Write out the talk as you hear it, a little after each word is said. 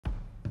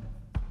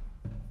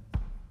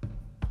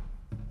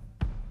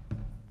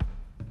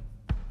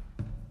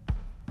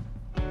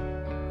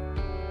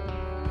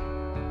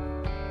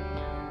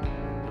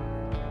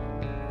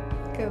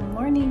Good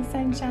morning,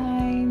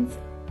 sunshines.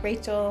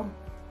 Rachel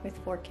with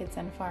 4 kids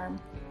on a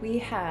farm. We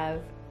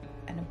have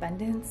an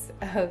abundance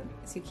of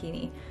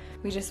zucchini.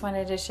 We just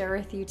wanted to share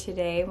with you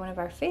today one of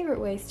our favorite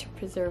ways to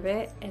preserve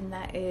it, and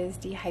that is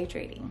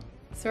dehydrating.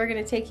 So we're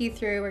gonna take you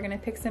through, we're gonna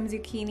pick some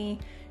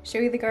zucchini, show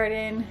you the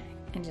garden,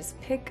 and just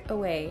pick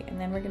away, and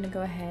then we're gonna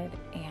go ahead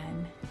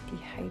and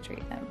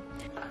dehydrate them.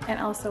 And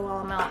also while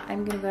I'm out,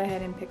 I'm gonna go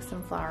ahead and pick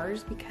some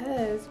flowers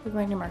because we're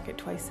going to market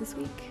twice this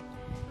week,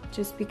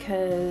 just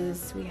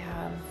because we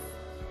have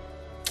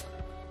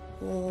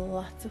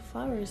lots of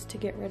flowers to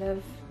get rid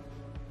of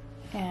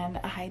and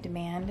a high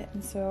demand,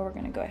 and so we're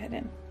gonna go ahead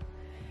and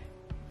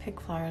pick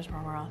flowers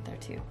while we're out there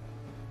too.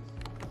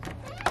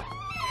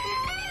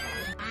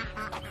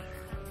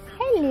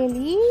 Hi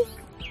Lily.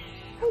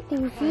 Hi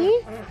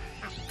Daisy.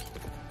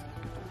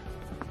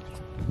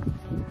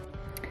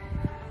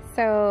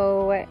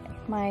 So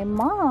my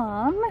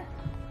mom,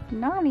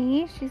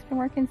 Nani, she's been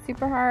working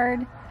super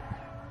hard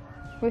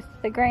with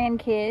the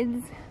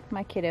grandkids,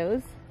 my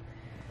kiddos,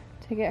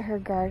 to get her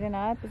garden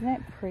up. Isn't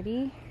it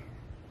pretty?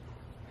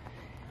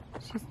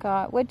 She's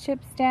got wood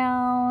chips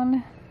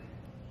down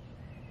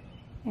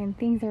and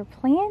things are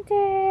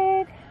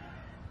planted.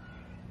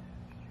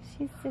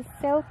 She's just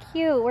so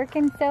cute,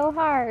 working so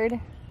hard.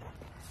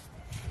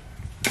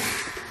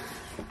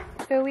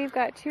 So we've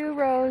got 2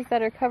 rows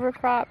that are cover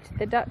cropped.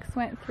 The ducks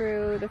went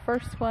through the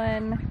first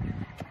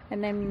one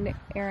and then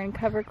Aaron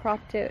cover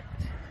cropped it.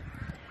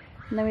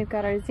 And then we've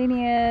got our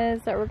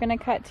zinnias that we're gonna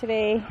cut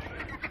today.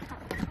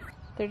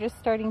 They're just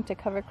starting to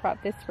cover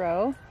crop this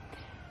row.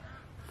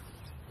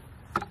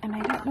 And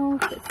I don't know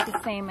if it's the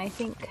same. I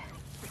think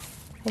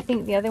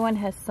the other one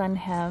has sun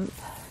hemp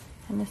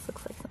and this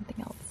looks like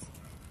something else.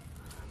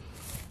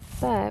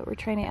 But we're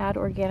trying to add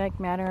organic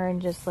matter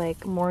and just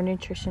like more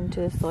nutrition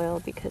to the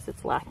soil because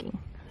it's lacking.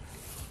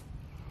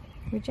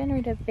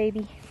 Regenerative,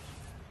 baby.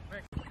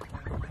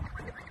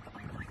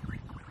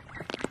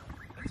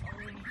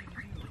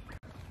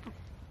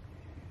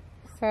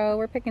 So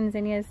we're picking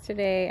zinnias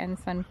today and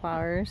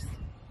sunflowers.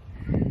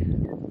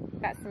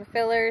 Got some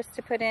fillers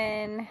to put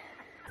in.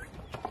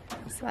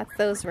 So that's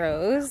those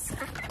rows.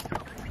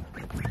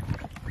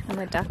 And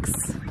the ducks.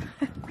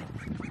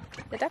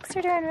 The ducks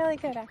are doing really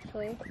good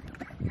actually.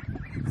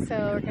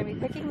 So we're gonna be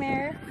picking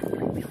there.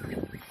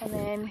 And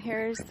then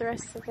here's the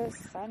rest of the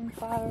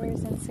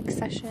sunflowers in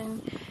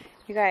succession.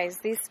 You guys,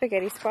 these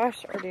spaghetti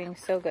squash are doing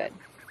so good.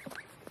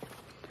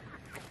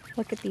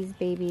 Look at these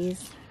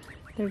babies.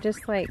 They're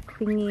just like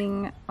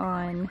clinging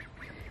on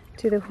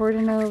to the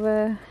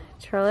Hortonova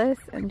trellis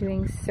and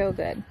doing so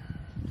good.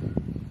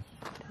 And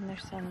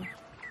there's some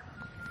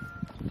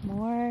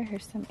more.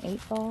 Here's some 8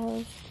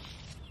 balls.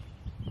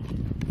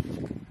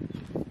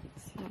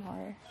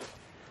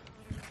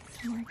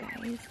 Some more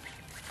guys.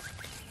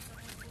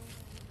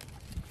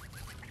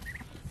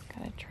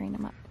 Gotta train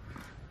them up.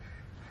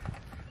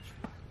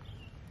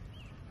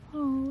 Oh,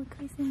 look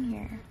who's in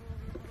here.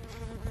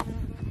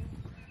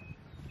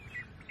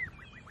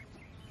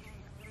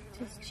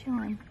 Just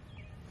chilling.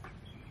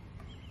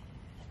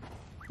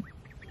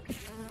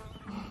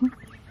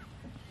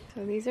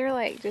 So these are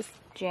like just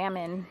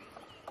jamming.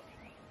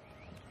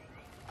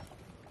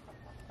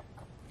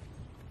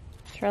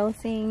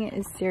 Trellising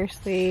is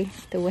seriously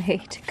the way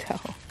to go.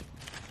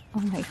 Oh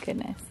my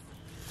goodness.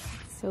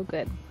 So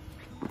good.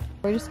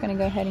 We're just gonna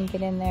go ahead and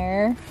get in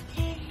there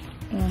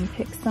and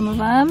pick some of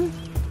them.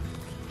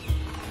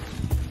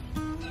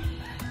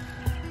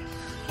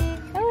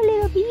 Oh,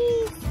 little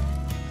bees.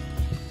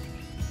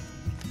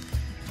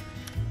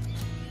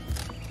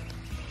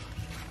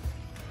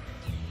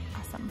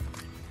 Awesome.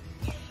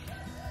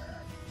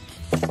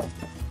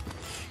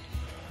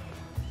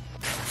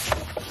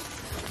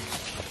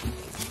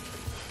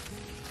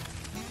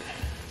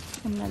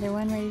 Another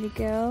one ready to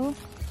go.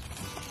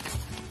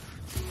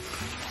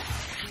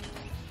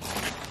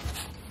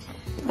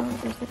 Oh,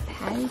 there's a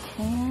patty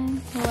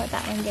can. We'll let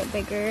that one get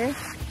bigger.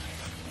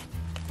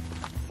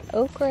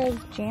 Okra is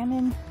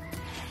jamming.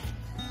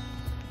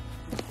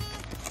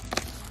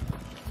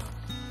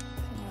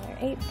 Another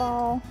 8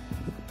 ball.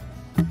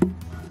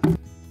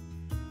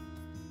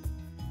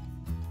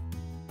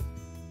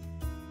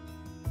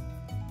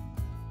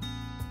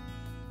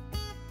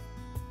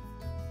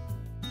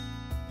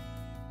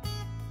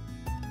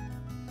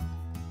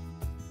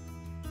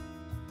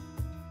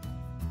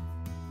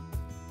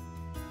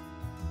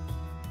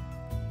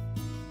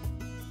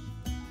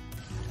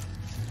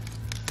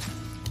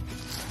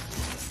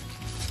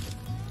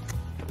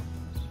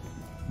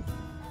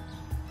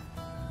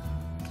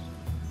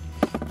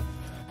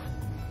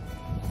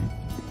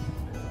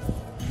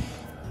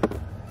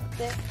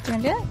 You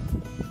wanna do it?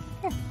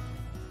 Here.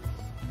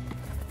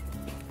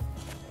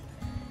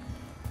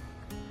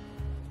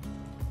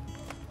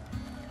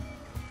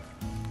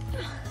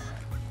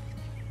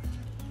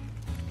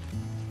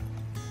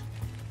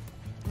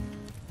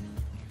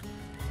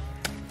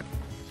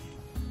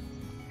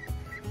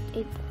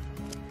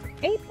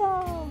 Eight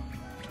ball.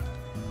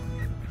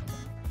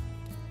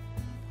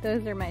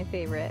 Those are my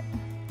favorite.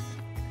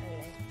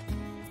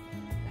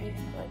 I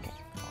like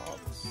all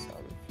the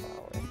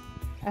sunflowers.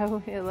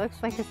 Oh, it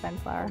looks like a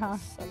sunflower, huh?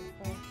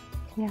 Sunflower.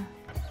 Yeah.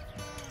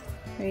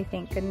 What do you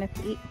think? Good enough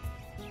to eat?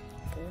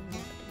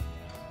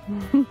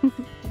 Good.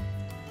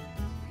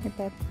 Here,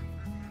 bud.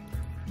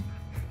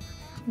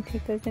 You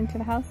take those into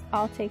the house.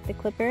 I'll take the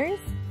clippers.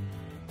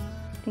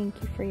 Thank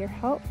you for your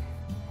help.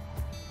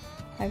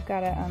 I've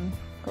got to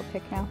go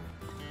pick now.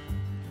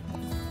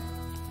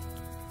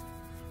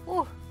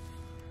 Ooh.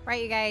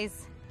 Right, you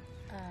guys.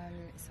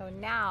 So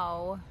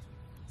now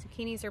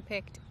zucchinis are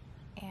picked,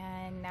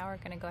 and now we're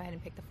gonna go ahead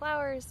and pick the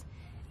flowers,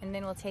 and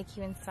then we'll take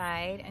you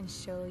inside and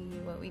show you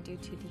what we do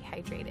to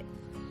dehydrate it.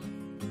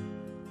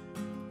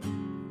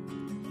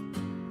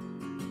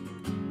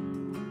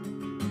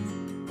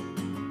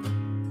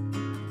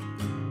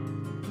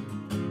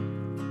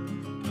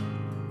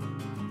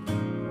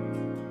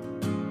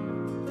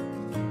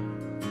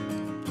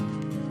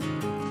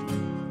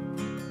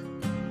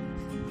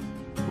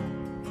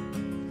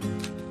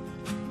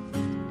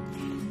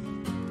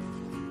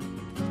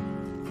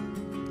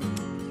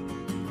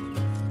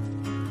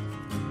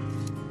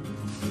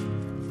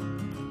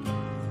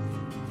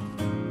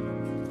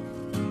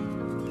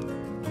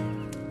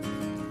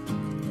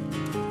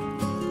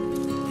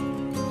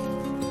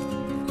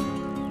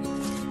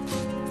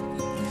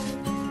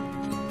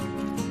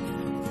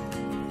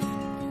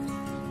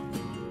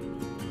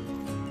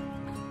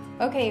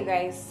 Okay, you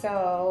guys,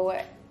 so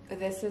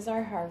this is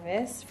our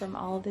harvest from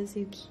all the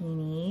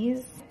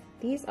zucchinis.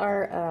 These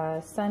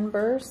are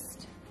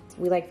sunburst.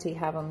 We like to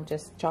have them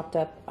just chopped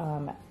up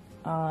on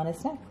a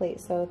snack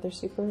plate, so they're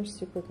super,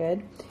 super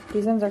good.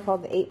 These ones are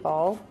called the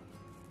 8-ball,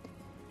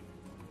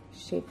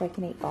 shaped like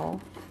an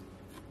 8-ball,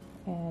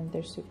 and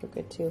they're super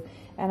good too.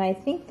 And I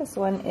think this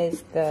one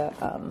is the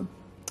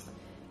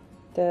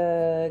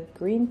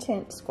green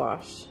tint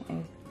squash,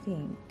 I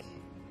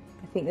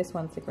think this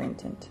one's the green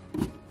tint.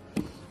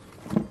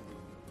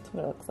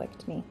 What it looks like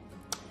to me.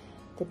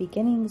 The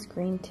beginning's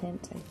green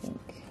tint, I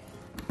think.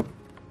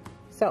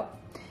 So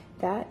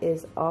that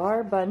is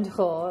our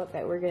bundle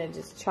that we're gonna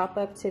just chop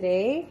up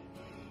today,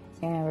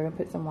 and we're gonna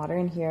put some water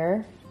in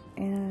here,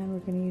 and we're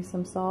gonna use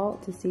some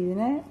salt to season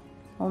it.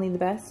 Only the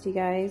best, you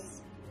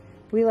guys.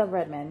 We love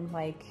Redmond.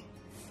 Like,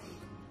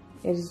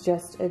 it is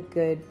just a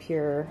good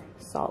pure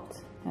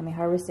salt, and they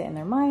harvest it in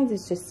their mines.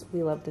 It's just,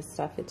 we love this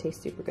stuff. It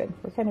tastes super good.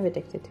 We're kind of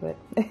addicted to it.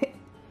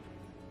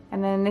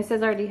 And then this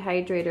is our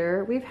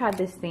dehydrator. We've had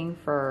this thing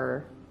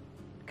for,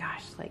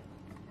 gosh, like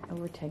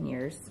over 10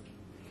 years.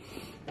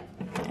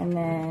 And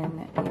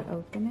then you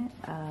open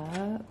it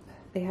up.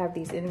 They have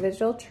these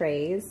individual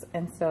trays,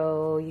 and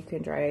so you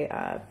can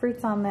dry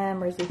fruits on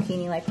them or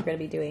zucchini like we're gonna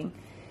be doing.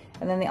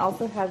 And then they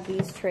also have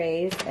these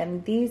trays,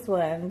 and these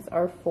ones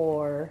are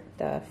for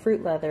the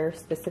fruit leather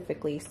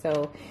specifically.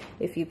 So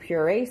if you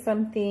puree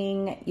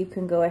something, you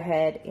can go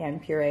ahead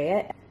and puree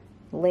it,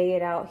 lay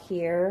it out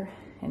here,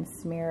 and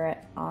smear it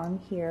on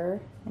here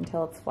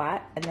until it's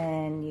flat, and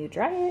then you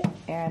dry it,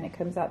 and it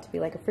comes out to be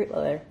like a fruit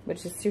leather,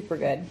 which is super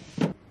good.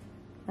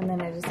 And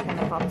then it just kind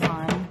of pops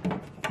on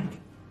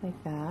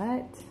like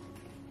that.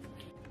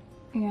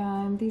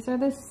 And these are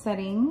the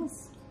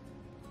settings.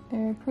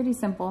 They're pretty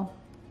simple.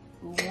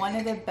 One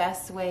of the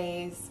best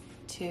ways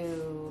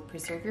to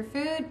preserve your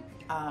food,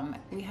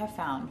 we have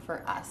found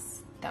for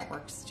us that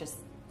works just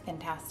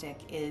fantastic,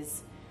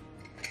 is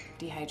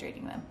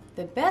dehydrating them.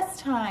 The best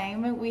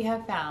time we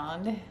have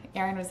found,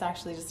 Erin was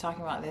actually just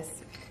talking about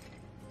this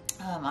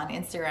on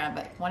Instagram,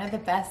 but one of the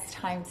best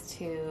times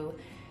to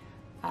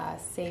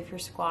save your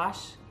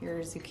squash,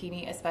 your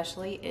zucchini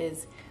especially,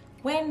 is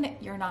when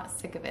you're not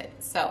sick of it.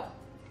 So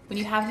when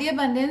you have the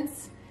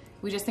abundance,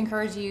 we just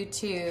encourage you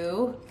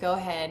to go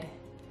ahead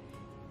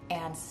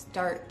and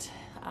start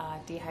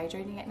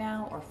dehydrating it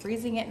now or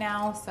freezing it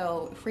now.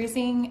 So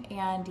freezing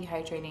and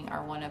dehydrating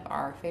are one of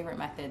our favorite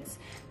methods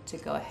to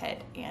go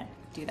ahead and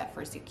do that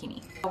for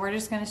zucchini. We're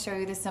just going to show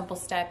you the simple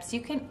steps. You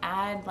can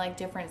add like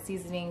different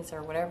seasonings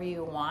or whatever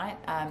you want.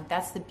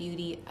 That's the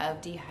beauty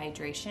of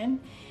dehydration.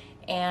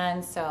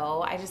 And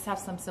so I just have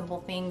some simple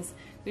things.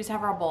 We just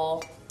have our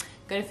bowl.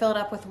 Go to fill it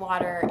up with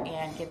water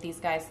and get these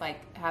guys, like,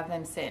 have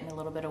them sit in a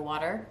little bit of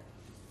water.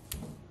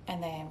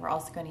 And then we're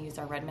also going to use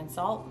our Redmond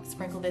salt.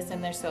 Sprinkle this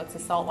in there so it's a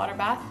saltwater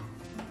bath.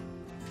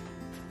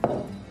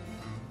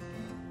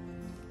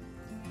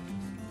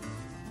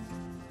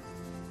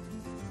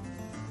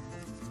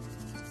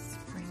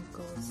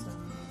 Sprinkle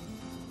some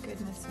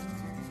goodness in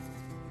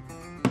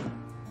there.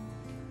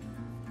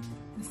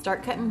 And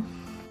start cutting.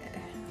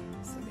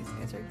 So these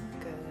guys are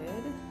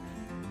good.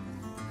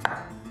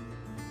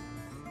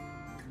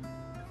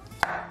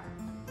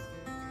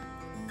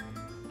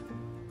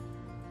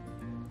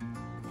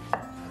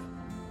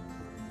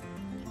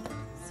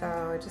 So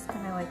I just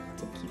kind of like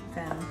to keep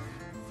them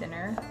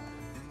thinner.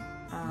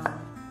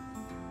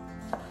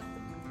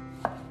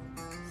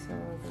 So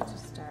they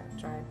just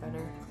dry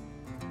better.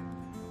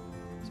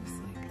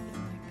 Just like that.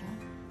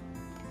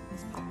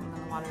 Just pop them in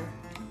the water.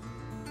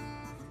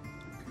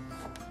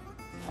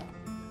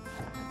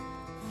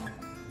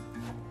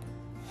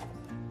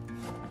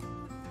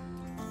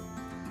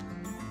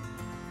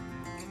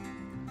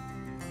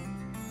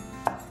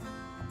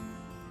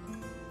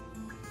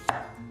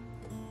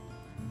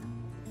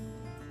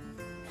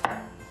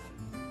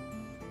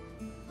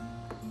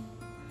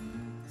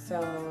 So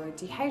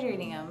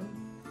dehydrating them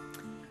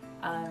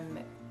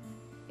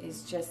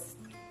is just,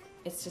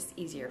 it's just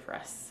easier for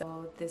us.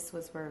 So this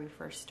was where we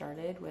first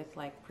started with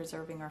like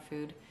preserving our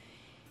food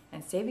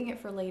and saving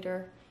it for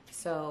later.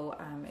 So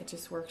it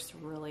just works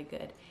really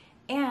good.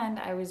 And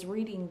I was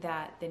reading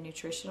that the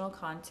nutritional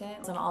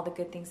content and all the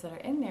good things that are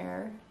in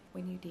there,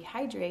 when you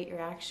dehydrate, you're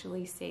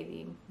actually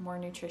saving more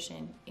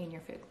nutrition in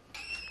your food.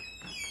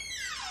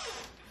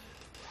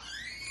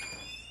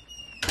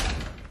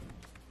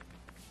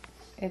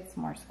 It's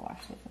more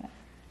squash, isn't it?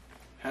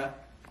 Huh?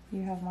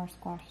 You have more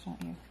squash, don't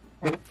you?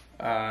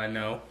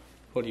 No.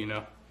 What do you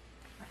know?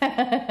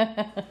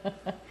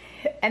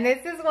 And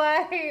this is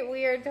why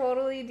we are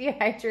totally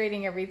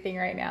dehydrating everything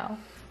right now.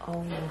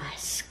 Oh my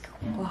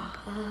squash.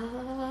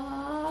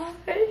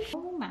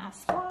 Oh my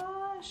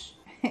squash.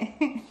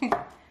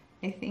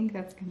 I think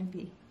that's gonna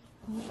be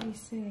what we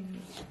say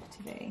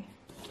today.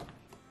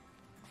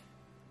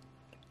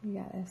 We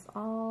got this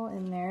all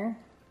in there.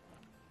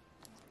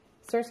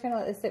 So we're just gonna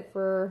let this sit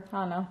for,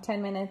 I don't know,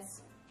 10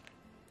 minutes.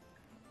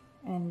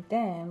 And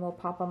then we'll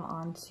pop them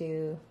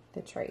onto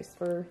the trays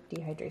for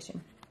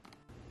dehydration.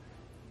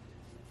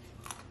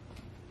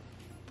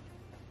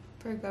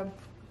 Very good.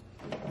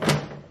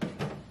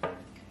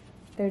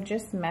 They're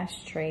just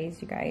mesh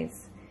trays, you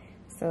guys,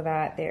 so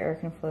that the air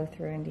can flow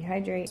through and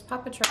dehydrate. Just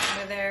pop a tray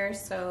under there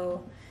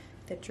so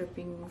the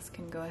drippings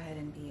can go ahead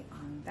and be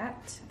on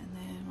that. And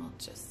then we'll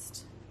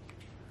just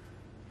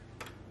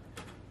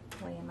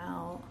lay them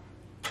out.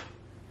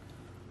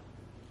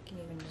 You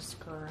can even just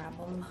grab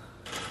them.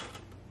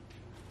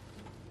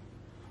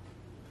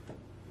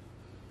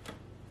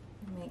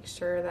 Make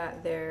sure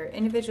that they're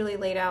individually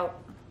laid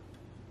out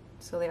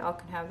so they all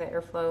can have the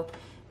airflow.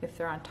 If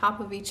they're on top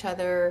of each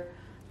other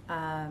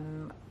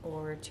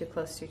or too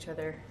close to each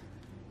other,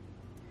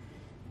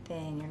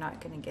 then you're not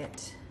going to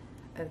get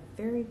a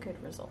very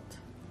good result.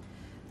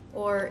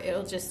 Or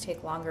it'll just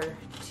take longer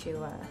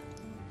to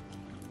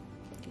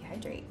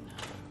dehydrate.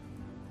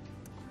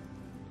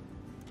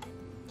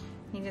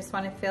 You just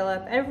want to fill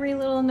up every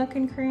little nook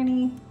and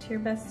cranny to your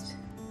best,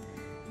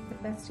 the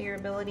best of your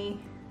ability.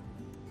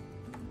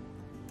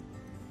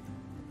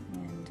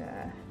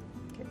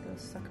 Get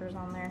those suckers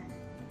on there.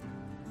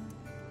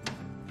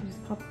 You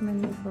just pop them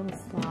in these little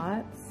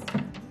slots,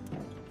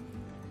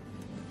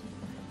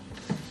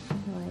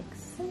 like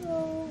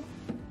so.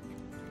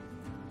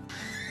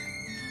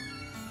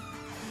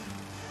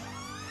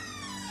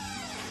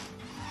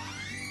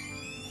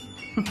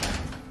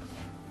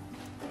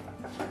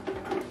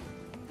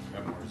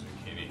 Got more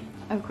zucchini.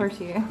 Of course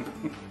you do.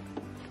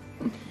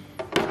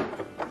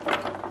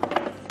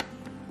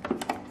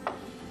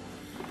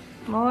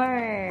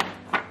 More.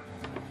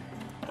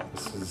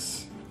 This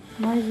is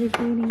More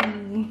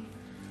zucchini.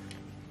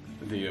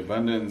 the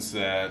abundance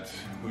that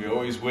we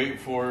always wait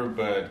for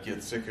but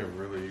get sick of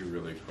really,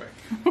 really quick.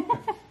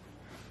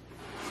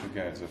 So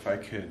guys, if I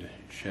could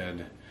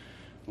shed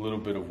a little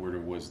bit of words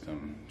of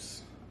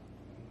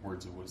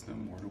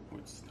wisdom,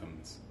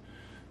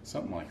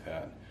 something like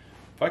that.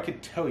 If I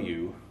could tell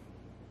you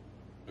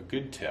a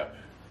good tip,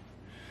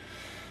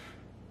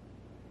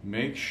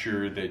 make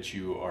sure that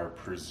you are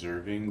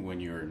preserving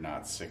when you are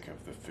not sick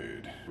of the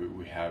food.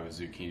 We have a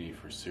zucchini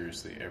for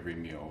seriously every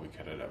meal. We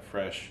cut it up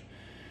fresh.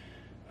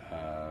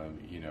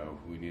 You know,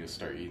 we need to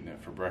start eating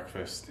it for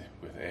breakfast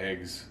with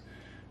eggs.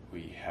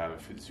 We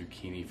have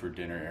zucchini for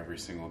dinner every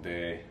single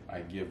day.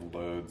 I give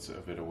loads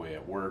of it away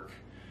at work.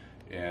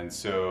 And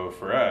so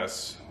for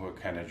us, what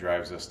kind of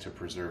drives us to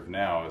preserve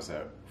now is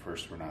that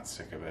first, we're not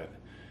sick of it.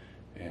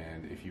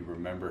 And if you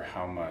remember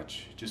how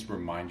much, just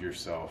remind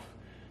yourself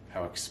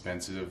how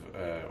expensive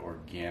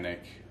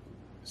organic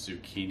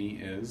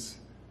zucchini is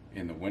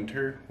in the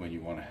winter when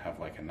you want to have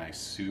like a nice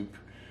soup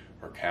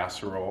or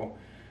casserole.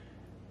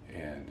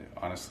 And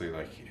honestly,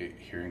 like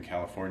here in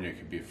California, it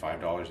could be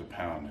 $5 a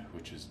pound,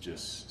 which is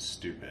just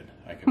stupid.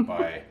 I could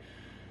buy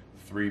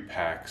 3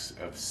 packs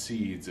of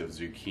seeds of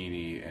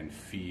zucchini and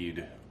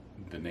feed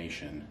the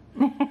nation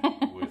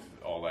with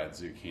all that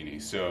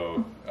zucchini.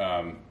 So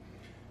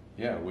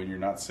yeah, when you're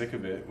not sick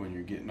of it, when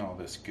you're getting all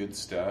this good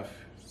stuff,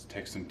 just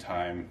take some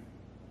time,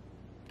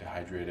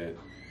 dehydrate it.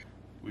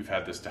 We've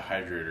had this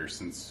dehydrator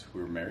since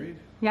we were married.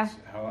 Yeah.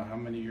 How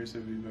many years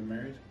have we been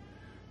married?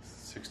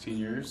 16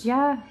 years?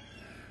 Yeah.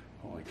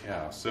 Holy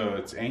cow. So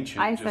it's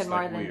ancient. I just said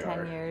more like than we 10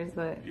 are. years,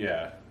 but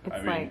Yeah.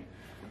 it's like,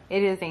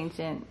 it is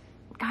ancient.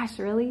 Gosh,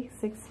 really?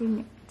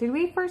 16? Did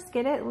we first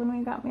get it when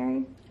we got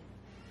married?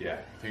 Yeah,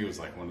 I think it was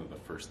like one of the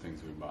first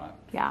things we bought.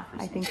 Yeah,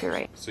 I think you're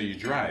right. So you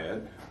dry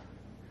it,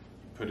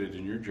 put it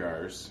in your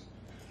jars.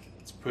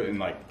 It's put in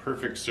like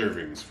perfect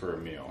servings for a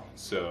meal.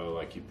 So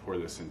like you pour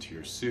this into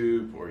your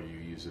soup or you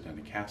use it in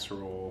a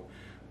casserole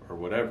or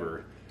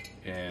whatever.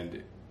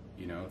 And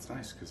you know, it's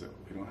nice because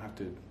we don't have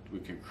to, we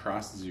can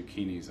cross the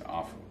zucchinis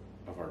off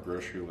of our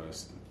grocery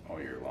list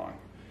all year long.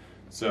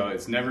 So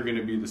it's never going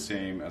to be the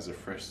same as a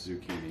fresh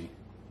zucchini,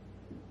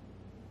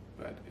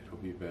 but it'll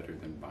be better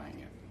than buying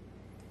it.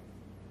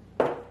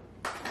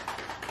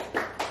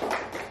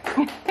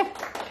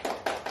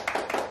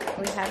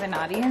 We have an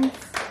audience.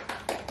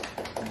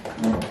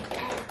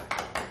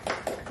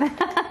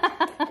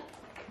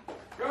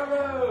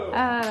 Bravo!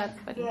 That's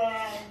funny.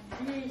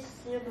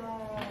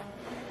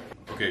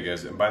 Okay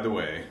guys, and by the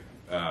way,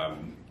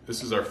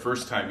 this is our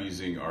first time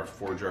using our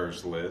 4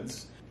 jars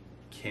lids.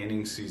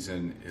 Canning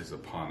season is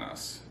upon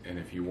us, and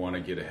if you want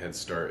to get a head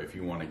start, if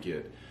you want to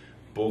get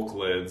bulk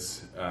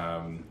lids,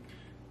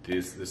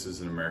 this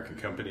is an American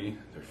company.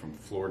 They're from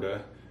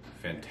Florida.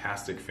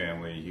 Fantastic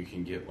family. You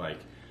can get like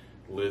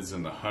lids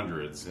in the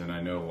hundreds, and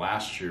I know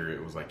last year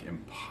it was like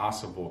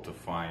impossible to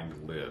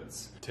find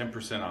lids.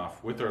 10%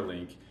 off with our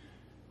link.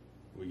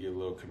 We get a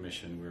little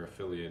commission. We're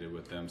affiliated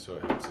with them, so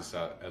it helps us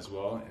out as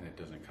well, and it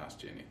doesn't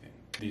cost you anything.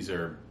 These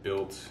are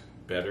built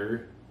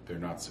better. They're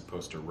not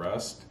supposed to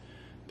rust.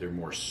 They're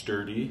more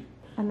sturdy.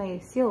 And they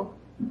seal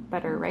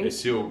better, right? They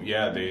seal,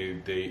 yeah,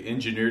 they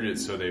engineered it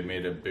so they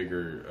made a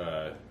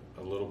bigger,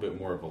 a little bit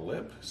more of a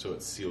lip, so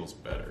it seals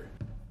better.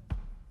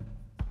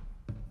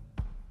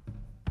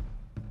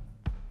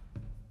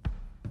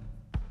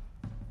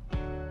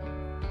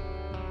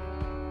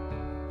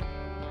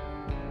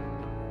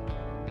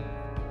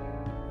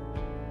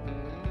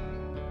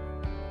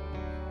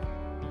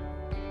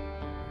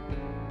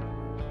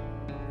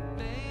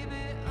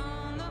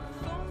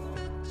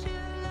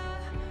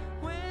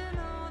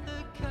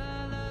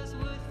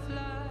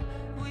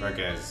 Alright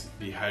guys,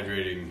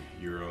 dehydrating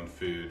your own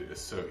food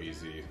is so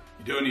easy.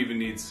 You don't even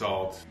need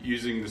salt.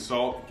 Using the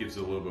salt gives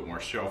it a little bit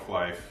more shelf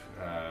life,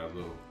 a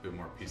little bit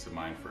more peace of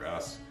mind for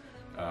us,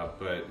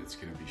 but it's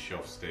going to be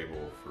shelf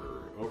stable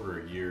for over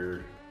a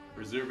year.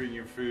 Preserving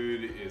your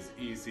food is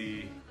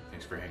easy.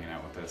 Thanks for hanging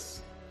out with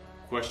us.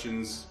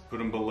 Questions, put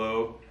them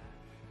below.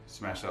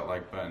 Smash that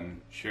like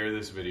button. Share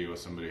this video with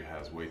somebody who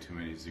has way too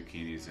many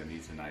zucchinis and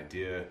needs an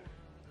idea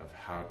of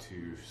how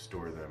to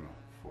store them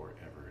forever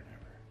and ever.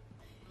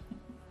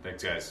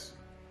 Thanks, guys.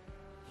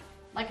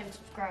 Like and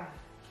subscribe.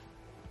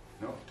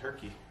 No,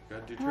 turkey.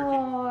 Gotta do turkey.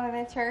 Oh,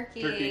 the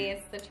turkey. Turkey.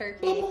 It's the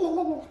turkey.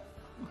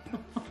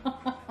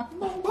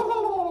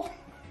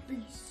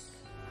 Peace.